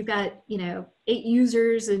 if you've got, you know, 8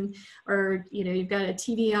 users or, you know, you've got a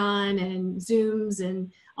TV on and Zooms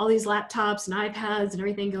and all these laptops and iPads and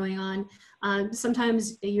everything going on,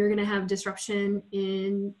 sometimes you're going to have disruption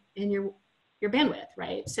in your bandwidth,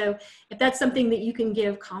 right? So if that's something that you can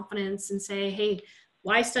give confidence and say, hey,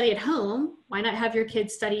 why study at home? Why not have your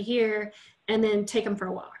kids study here and then take them for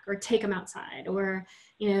a walk or take them outside or,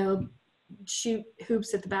 you know, shoot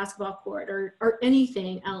hoops at the basketball court or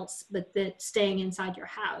anything else, but that staying inside your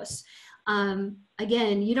house.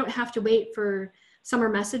 Again, you don't have to wait for summer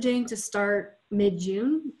messaging to start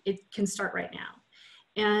mid-June. It can start right now.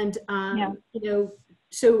 And, you know,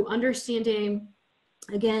 so understanding,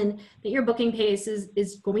 again, that your booking pace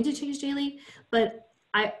is going to change daily, but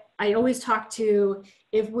I always talk to,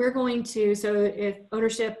 if we're going to, so if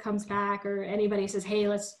ownership comes back or anybody says, hey,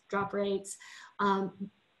 let's drop rates,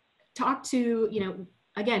 talk to, you know,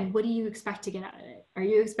 again, what do you expect to get out of it? Are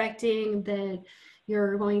you expecting that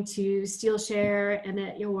you're going to steal share and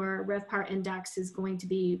that your RevPAR index is going to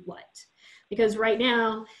be what? Because right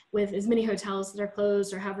now, with as many hotels that are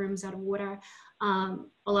closed or have rooms out of water, a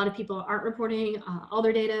lot of people aren't reporting all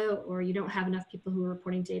their data, or you don't have enough people who are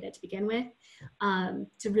reporting data to begin with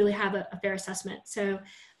to really have a fair assessment. So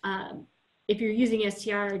if you're using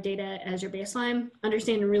STR data as your baseline,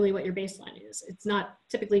 understand really what your baseline is. It's not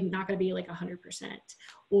typically not going to be like 100%,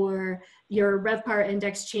 or your RevPAR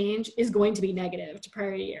index change is going to be negative to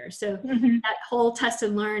prior year. So that whole test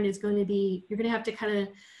and learn is going to be, you're going to have to kind of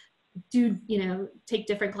do, take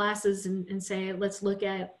different classes and say, let's look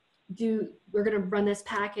at, we're going to run this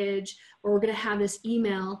package, or we're going to have this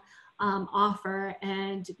email offer,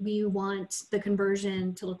 and we want the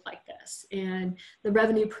conversion to look like this and the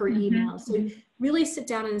revenue per email. So really sit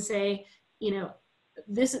down and say,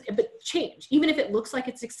 this is, but change, even if it looks like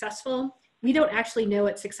it's successful, we don't actually know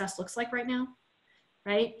what success looks like right now.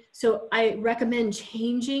 Right? So I recommend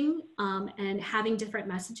changing and having different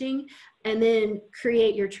messaging, and then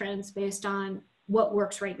create your trends based on what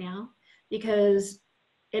works right now. Because,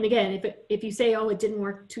 and again, if you say, oh, it didn't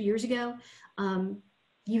work 2 years ago,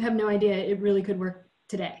 you have no idea it really could work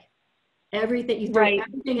today. Everything, you throw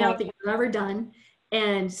everything out that you've ever done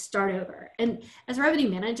and start over. And as revenue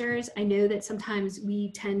managers, I know that sometimes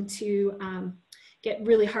we tend to get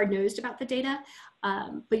really hard-nosed about the data,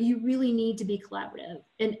 but you really need to be collaborative.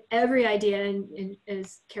 And every idea, and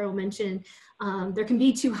as Carol mentioned, there can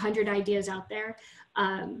be 200 ideas out there.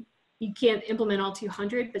 You can't implement all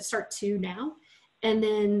 200, but start 2 now. And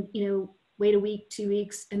then, wait a week, 2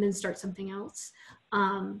 weeks, and then start something else.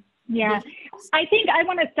 Yeah, I think I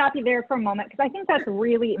want to stop you there for a moment, because I think that's a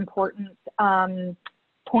really important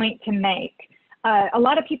point to make. A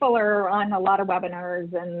lot of people are on a lot of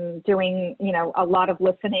webinars and doing, a lot of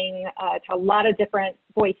listening to a lot of different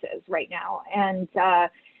voices right now. And,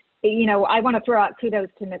 I want to throw out kudos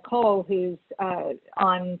to Nicole, who's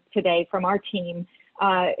on today from our team.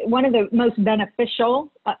 One of the most beneficial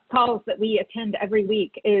calls that we attend every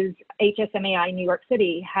week is HSMAI New York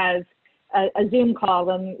City has a Zoom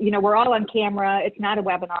call, and, we're all on camera. It's not a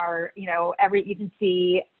webinar, you can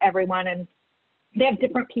see everyone, and they have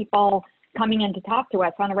different people coming in to talk to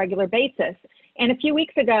us on a regular basis. And a few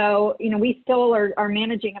weeks ago, we still are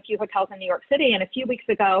managing a few hotels in New York City. And a few weeks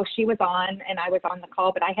ago, she was on and I was on the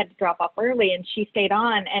call, but I had to drop off early, and she stayed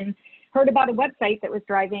on and heard about a website that was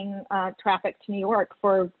driving traffic to New York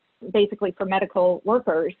for medical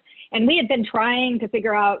workers. And we had been trying to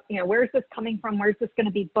figure out, where's this coming from? Where's this going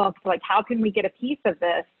to be booked? Like, how can we get a piece of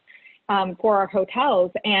this for our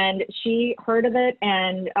hotels? And she heard of it.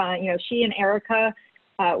 And, she and Erica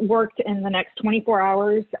worked in the next 24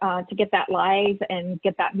 hours to get that live and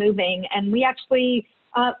get that moving. And we actually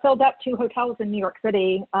filled up 2 hotels in New York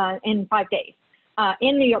City in 5 days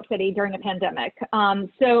in New York City during a pandemic.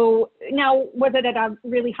 So now, was it at a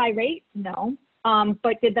really high rate? No.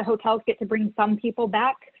 But did the hotels get to bring some people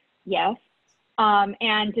back? Yes.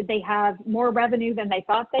 And did they have more revenue than they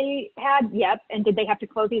thought they had? Yep. And did they have to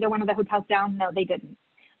close either one of the hotels down? No, they didn't.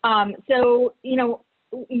 So,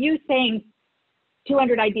 you saying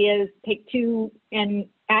 200 ideas, take 2 and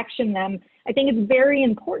action them, I think it's very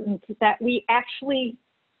important that we actually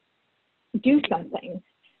do something,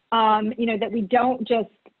 that we don't just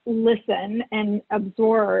listen and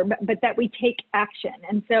absorb, but that we take action.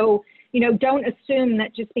 And so, don't assume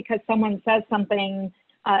that just because someone says something,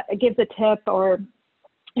 gives a tip or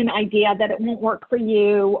an idea, that it won't work for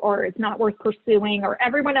you, or it's not worth pursuing, or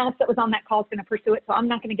everyone else that was on that call is going to pursue it, so I'm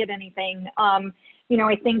not going to get anything.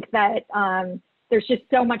 I think that there's just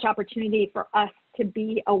so much opportunity for us to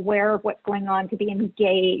be aware of what's going on, to be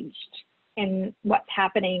engaged in what's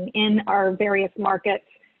happening in our various markets.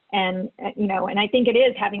 And, and I think it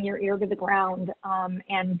is having your ear to the ground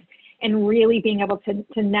and really being able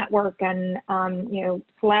to network and,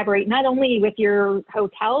 collaborate, not only with your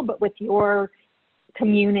hotel, but with your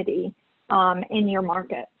community in your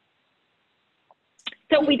market.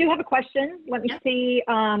 So we do have a question. Let me see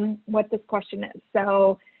what this question is.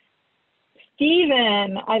 So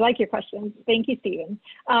Stephen, I like your questions. Thank you, Stephen.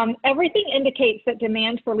 Everything indicates that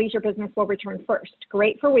demand for leisure business will return first.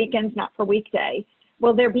 Great for weekends, not for weekday.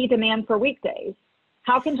 Will there be demand for weekdays?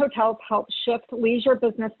 How can hotels help shift leisure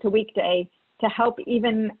business to weekday to help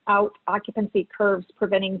even out occupancy curves,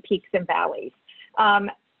 preventing peaks and valleys?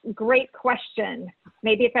 Great question.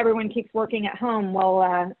 Maybe if everyone keeps working at home, we'll,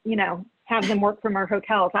 have them work from our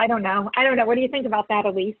hotels. I don't know. What do you think about that,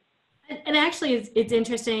 Elise? And actually, it's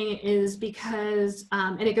interesting is because,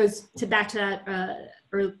 and it goes back to that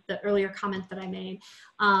the earlier comment that I made.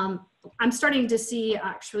 I'm starting to see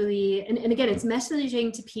actually, and again, it's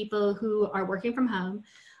messaging to people who are working from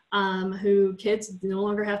home, who kids no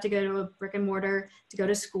longer have to go to a brick and mortar to go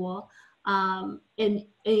to school. And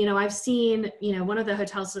I've seen, one of the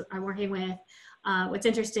hotels that I'm working with, what's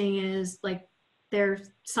interesting is like their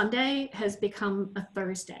Sunday has become a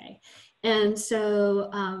Thursday. And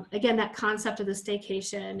so, again, that concept of the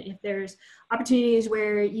staycation, if there's opportunities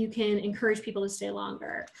where you can encourage people to stay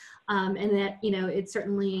longer, and that, you know, it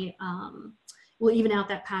certainly will even out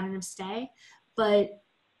that pattern of stay. But,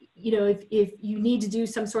 you know, if you need to do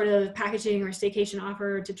some sort of packaging or staycation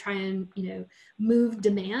offer to try and, you know, move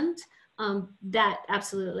demand, that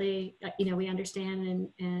absolutely, you know, we understand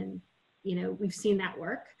and, you know, we've seen that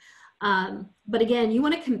work. But again, you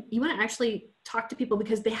want to actually talk to people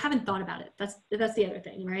because they haven't thought about it. That's the other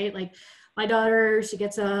thing, right? Like my daughter, she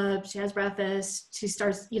gets up, she has breakfast, she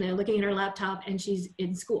starts, you know, looking at her laptop and she's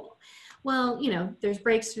in school. Well, you know, there's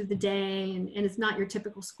breaks through the day and it's not your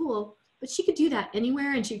typical school, but she could do that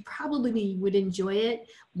anywhere and she probably would enjoy it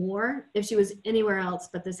more if she was anywhere else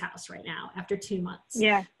but this house right now after 2 months.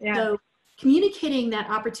 Yeah. So communicating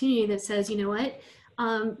that opportunity that says, you know what,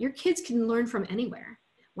 your kids can learn from anywhere.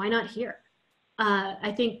 Why not here?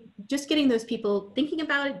 I think just getting those people thinking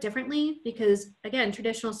about it differently, because again,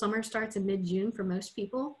 traditional summer starts in mid-June for most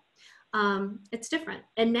people. It's different.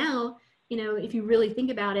 And now, you know, if you really think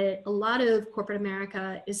about it, a lot of corporate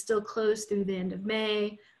America is still closed through the end of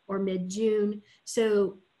May or mid-June.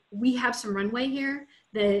 So we have some runway here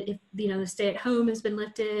that if, you know, the stay at home has been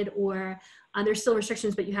lifted or there's still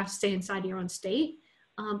restrictions, but you have to stay inside your own state.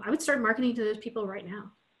 I would start marketing to those people right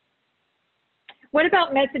now. What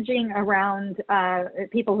about messaging around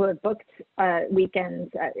people who have booked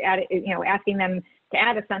weekends, you know, asking them to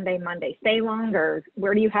add a Sunday, Monday, stay longer?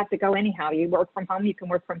 Where do you have to go anyhow? You work from home, you can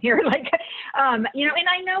work from here. Like, you know, and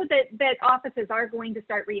I know that offices are going to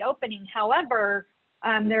start reopening. However,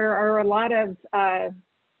 there are a lot of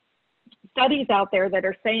studies out there that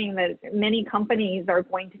are saying that many companies are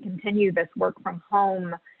going to continue this work from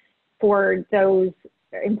home for those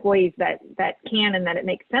employees that can and that it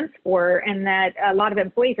makes sense for, and that a lot of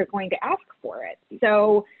employees are going to ask for it.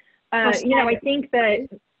 So, you know, I think that,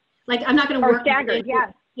 like, I'm not going to work staggered,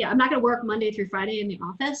 I'm not going to work Monday through Friday in the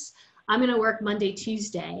office. I'm going to work Monday,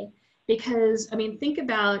 Tuesday, because I mean, think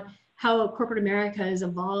about how corporate America has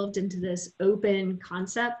evolved into this open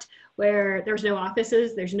concept where there's no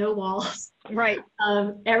offices, there's no walls. Right.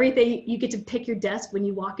 Everything, you get to pick your desk when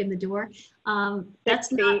you walk in the door.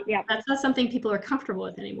 That's not something people are comfortable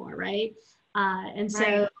with anymore, right? And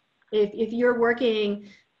so if you're working,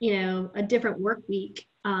 you know, a different work week,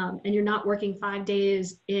 and you're not working 5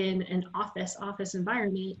 days in an office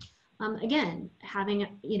environment, again, having,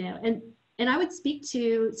 you know, and I would speak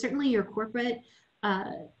to certainly your corporate.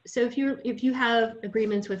 So if you have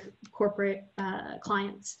agreements with corporate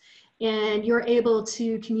clients and you're able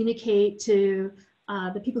to communicate to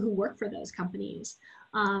the people who work for those companies,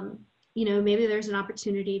 you know, maybe there's an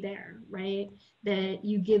opportunity there, right? That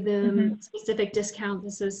you give them specific discount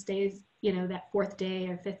that says stays, you know, that 4th day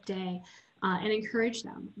or 5th day, and encourage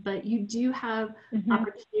them. But you do have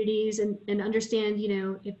opportunities and understand, you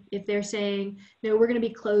know, if they're saying, no, we're going to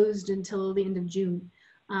be closed until the end of June,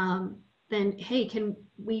 then, hey, can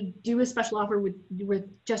we do a special offer with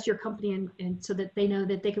just your company and so that they know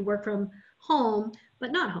that they could work from home,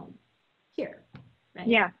 but not home here, right?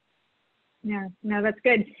 Yeah, no, that's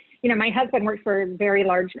good. You know, my husband works for a very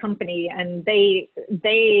large company, and they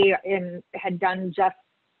had done just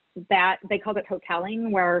that. They called it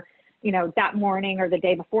hoteling, where, you know, that morning or the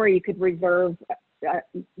day before you could reserve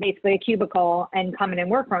basically a cubicle and come in and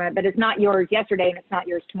work from it, but it's not yours yesterday and it's not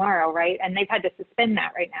yours tomorrow, right? And they've had to suspend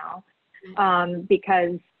that right now.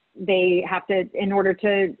 Because they have to, in order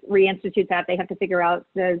to reinstitute that, they have to figure out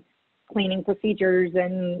the cleaning procedures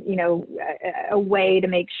and, you know, a way to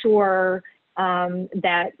make sure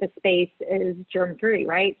that the space is germ-free,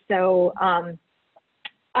 right? So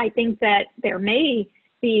I think that there may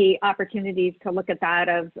be opportunities to look at that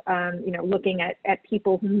of, you know, looking at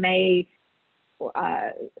people who may,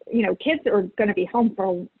 you know, kids are going to be home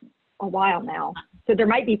for a while now. So there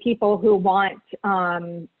might be people who want,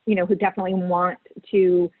 you know, who definitely want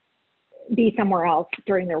to be somewhere else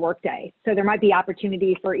during their workday. So there might be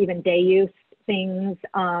opportunity for even day use things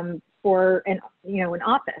for an, you know, an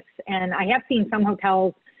office. And I have seen some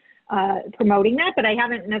hotels promoting that, but I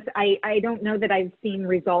haven't. I don't know that I've seen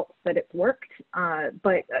results that it's worked.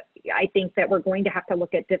 But I think that we're going to have to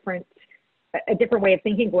look at a different way of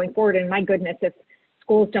thinking going forward. And my goodness, if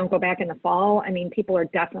schools don't go back in the fall, I mean, people are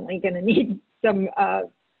definitely going to need some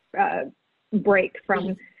break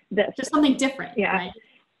from this. Just something different, right?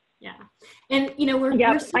 Yeah. And, you know, we're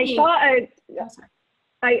seeing...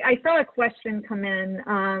 I saw a question come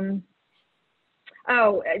in.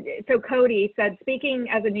 So Cody said, speaking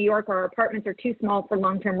as a New Yorker, our apartments are too small for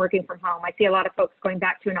long-term working from home. I see a lot of folks going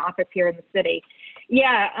back to an office here in the city.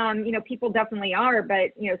 Yeah, people definitely are,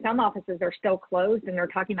 but some offices are still closed, and they're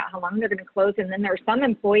talking about how long they're going to close. And then there are some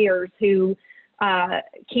employers who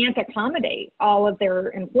can't accommodate all of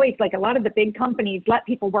their employees. Like a lot of the big companies let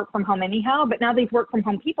people work from home anyhow, but now these work from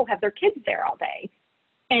home people have their kids there all day.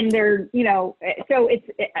 And they're, so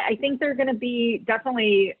I think there are going to be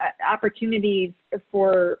definitely opportunities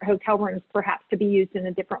for hotel rooms perhaps to be used in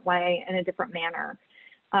a different way, in a different manner.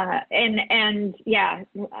 And yeah,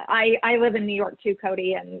 I live in New York too,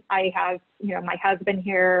 Cody, and I have, my husband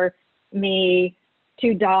here, me,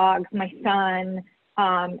 2 dogs, my son.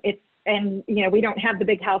 And we don't have the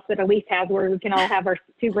big house that Elise has where we can all have our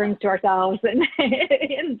 2 rooms to ourselves and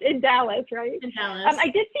in Dallas, right? In Dallas. I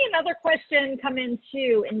did see another question come in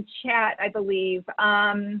too in chat, I believe.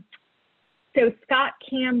 So Scott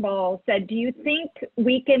Campbell said, do you think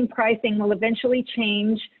weekend pricing will eventually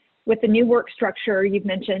change with the new work structure you've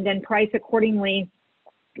mentioned and price accordingly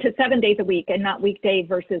to 7 days a week and not weekday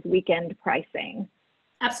versus weekend pricing?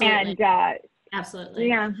 Absolutely. And absolutely.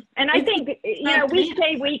 Yeah. And I think,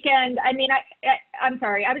 weekday, weekend, I'm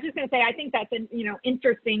sorry. I was just going to say, I think that's,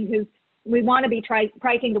 interesting because we want to be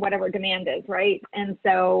pricing to whatever demand is, right? And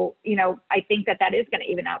so, I think that is going to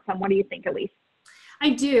even out some. What do you think, Elise?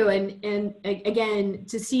 I do. And again,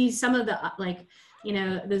 to see some of the,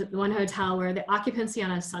 the one hotel where the occupancy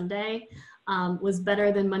on a Sunday was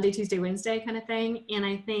better than Monday, Tuesday, Wednesday kind of thing. And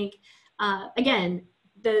I think, again,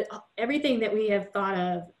 everything that we have thought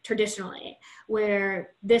of traditionally,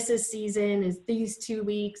 where this is season is these 2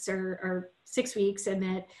 weeks or 6 weeks, and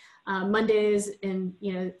that Mondays and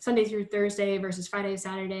Sunday through Thursday versus Friday,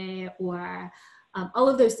 Saturday, or all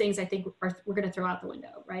of those things, I think we're going to throw out the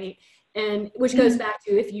window, right? And which goes back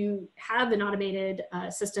to, if you have an automated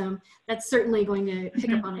system, that's certainly going to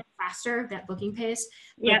pick up on it faster, that booking pace.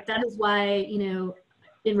 But that is why,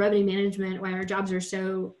 in revenue management, why our jobs are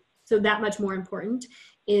so that much more important,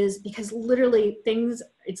 is because literally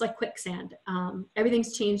it's like quicksand.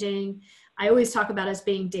 Everything's changing. I always talk about us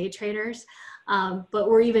being day traders, but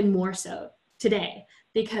we're even more so today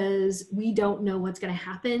because we don't know what's going to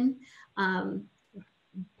happen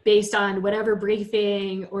based on whatever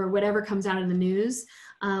briefing or whatever comes out in the news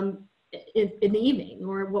in the evening,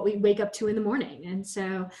 or what we wake up to in the morning. And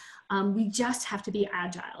so we just have to be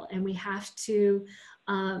agile, and we have to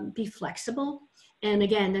be flexible. And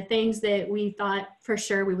again, the things that we thought for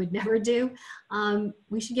sure we would never do,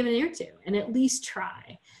 we should give it an ear to and at least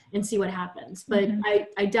try and see what happens. But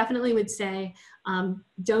I definitely would say,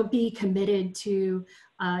 don't be committed to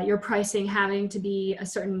your pricing having to be a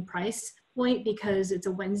certain price point because it's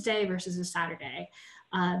a Wednesday versus a Saturday.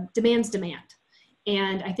 Demand's demand.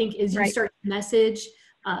 And I think as you start to message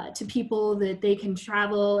to people that they can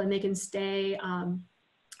travel and they can stay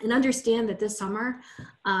and understand that this summer,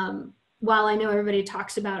 while I know everybody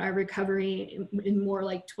talks about our recovery in more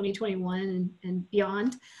like 2021 and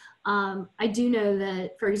beyond, I do know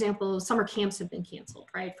that, for example, summer camps have been canceled,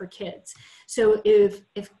 right, for kids. So if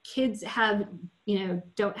kids have,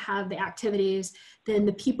 don't have the activities, then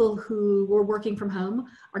the people who were working from home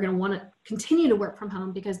are going to want to continue to work from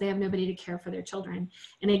home because they have nobody to care for their children.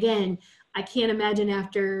 And again, I can't imagine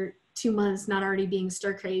after 2 months not already being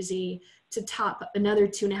stir crazy to top another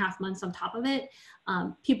 2.5 months on top of it.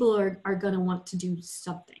 People are going to want to do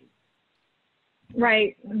something.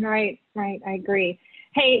 Right. I agree.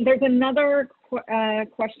 Hey, there's another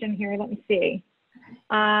question here. Let me see.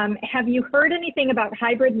 Have you heard anything about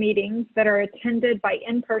hybrid meetings that are attended by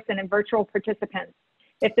in-person and virtual participants?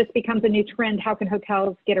 If this becomes a new trend, how can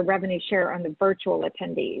hotels get a revenue share on the virtual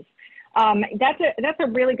attendees? That's a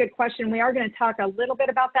really good question. We are going to talk a little bit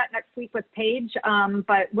about that next week with Paige,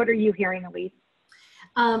 but what are you hearing, Elise?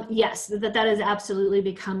 Yes, that is absolutely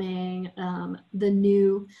becoming the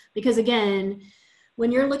new, because again,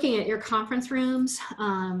 when you're looking at your conference rooms,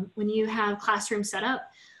 when you have classroom setup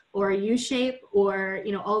or a U-shape or,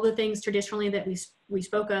 all the things traditionally that we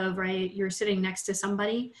spoke of, right? You're sitting next to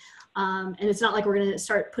somebody. And it's not like we're going to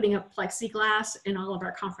start putting up plexiglass in all of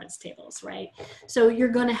our conference tables, right? So you're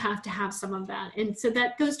going to have some of that. And so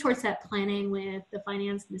that goes towards that planning with the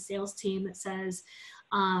finance and the sales team that says,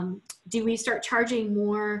 do we start charging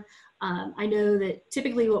more? I know that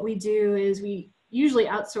typically what we do is we usually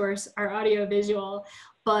outsource our audio visual,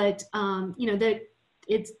 but that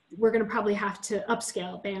we're going to probably have to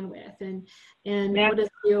upscale bandwidth and what does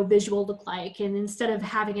audio visual look like? And instead of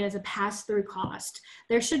having it as a pass-through cost,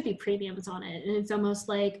 there should be premiums on it. And it's almost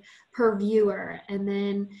like per viewer. And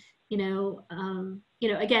then,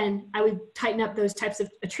 again, I would tighten up those types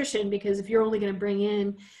of attrition, because if you're only going to bring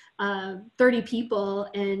in 30 people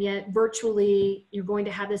and yet virtually you're going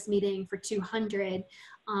to have this meeting for 200,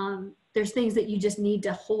 there's things that you just need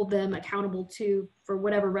to hold them accountable to for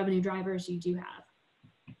whatever revenue drivers you do have.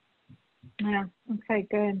 Yeah. Okay,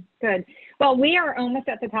 good, good. Well, we are almost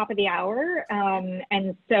at the top of the hour.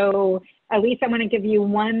 And so Elise, I want to give you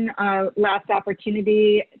one last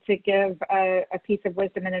opportunity to give a piece of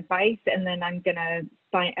wisdom and advice, and then I'm going to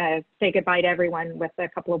say goodbye to everyone with a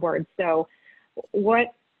couple of words. So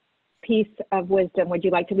what piece of wisdom would you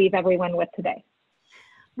like to leave everyone with today?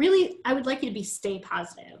 Really, I would like you to stay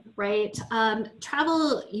positive, right?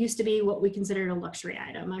 Travel used to be what we considered a luxury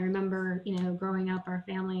item. I remember, growing up, our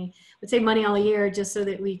family would save money all year just so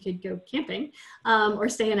that we could go camping or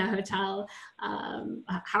stay in a hotel.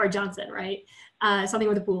 Howard Johnson, right? Something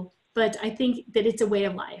with a pool. But I think that it's a way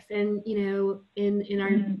of life. And, in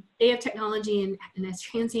our day of technology and as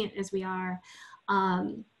transient as we are,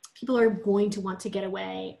 people are going to want to get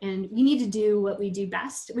away, and we need to do what we do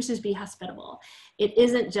best, which is be hospitable. It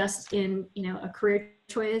isn't just in, a career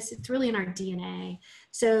choice, it's really in our DNA.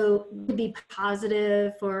 So be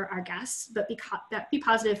positive for our guests, but be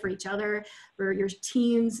positive for each other, for your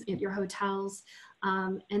teams, your hotels,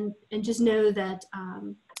 and just know that,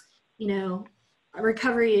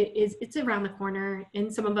 recovery it's around the corner,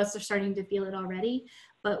 and some of us are starting to feel it already.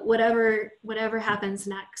 But whatever happens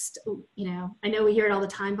next, I know we hear it all the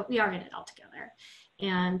time, but we are in it all together.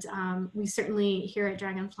 And we certainly here at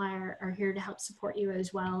Dragonfly are here to help support you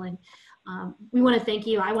as well. And we want to thank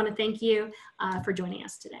you. I want to thank you for joining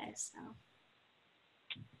us today. So.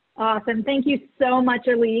 Awesome. Thank you so much,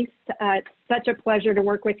 Elise. It's such a pleasure to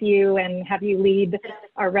work with you and have you lead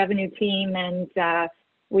our revenue team. And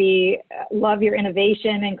we love your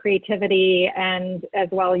innovation and creativity, and as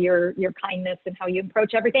well your kindness and how you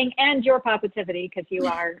approach everything, and your positivity, because you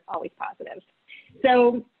are always positive.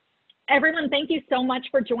 So everyone, thank you so much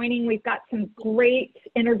for joining. We've got some great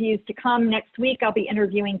interviews to come. Next week, I'll be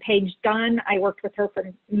interviewing Paige Dunn. I worked with her for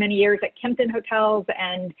many years at Kimpton Hotels,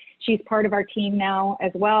 and she's part of our team now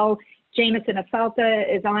as well. Jameson Asalta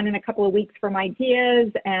is on in a couple of weeks from Ideas,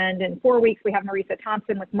 and in 4 weeks, we have Marisa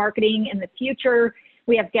Thompson with Marketing in the Future.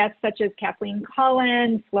 We have guests such as Kathleen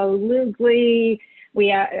Collins, Flo Lugley, we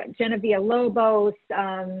have Genevieve Lobos,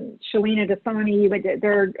 Shalina Dasani.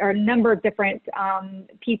 There are a number of different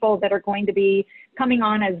people that are going to be coming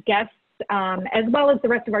on as guests, as well as the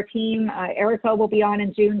rest of our team. Erica will be on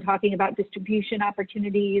in June talking about distribution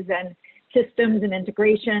opportunities and systems and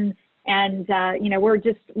integration. And, we're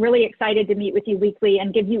just really excited to meet with you weekly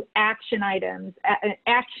and give you action items,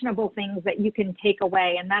 actionable things that you can take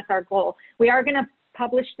away. And that's our goal. We are going to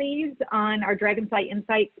publish these on our Dragonfly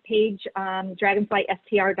Insights page,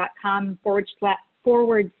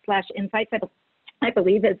 dragonflystr.com/insights, I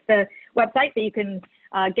believe is the website that you can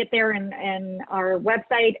get there in our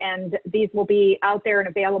website, and these will be out there and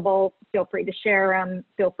available. Feel free to share them.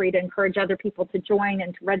 Feel free to encourage other people to join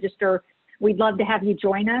and to register. We'd love to have you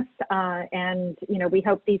join us, and we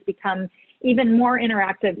hope these become even more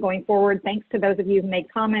interactive going forward. Thanks to those of you who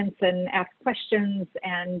made comments and asked questions,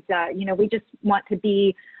 and we just want to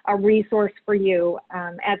be a resource for you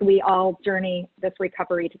as we all journey this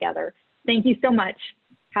recovery together. Thank you so much.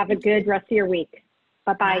 Have a good rest of your week.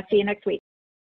 Bye-bye. See you next week.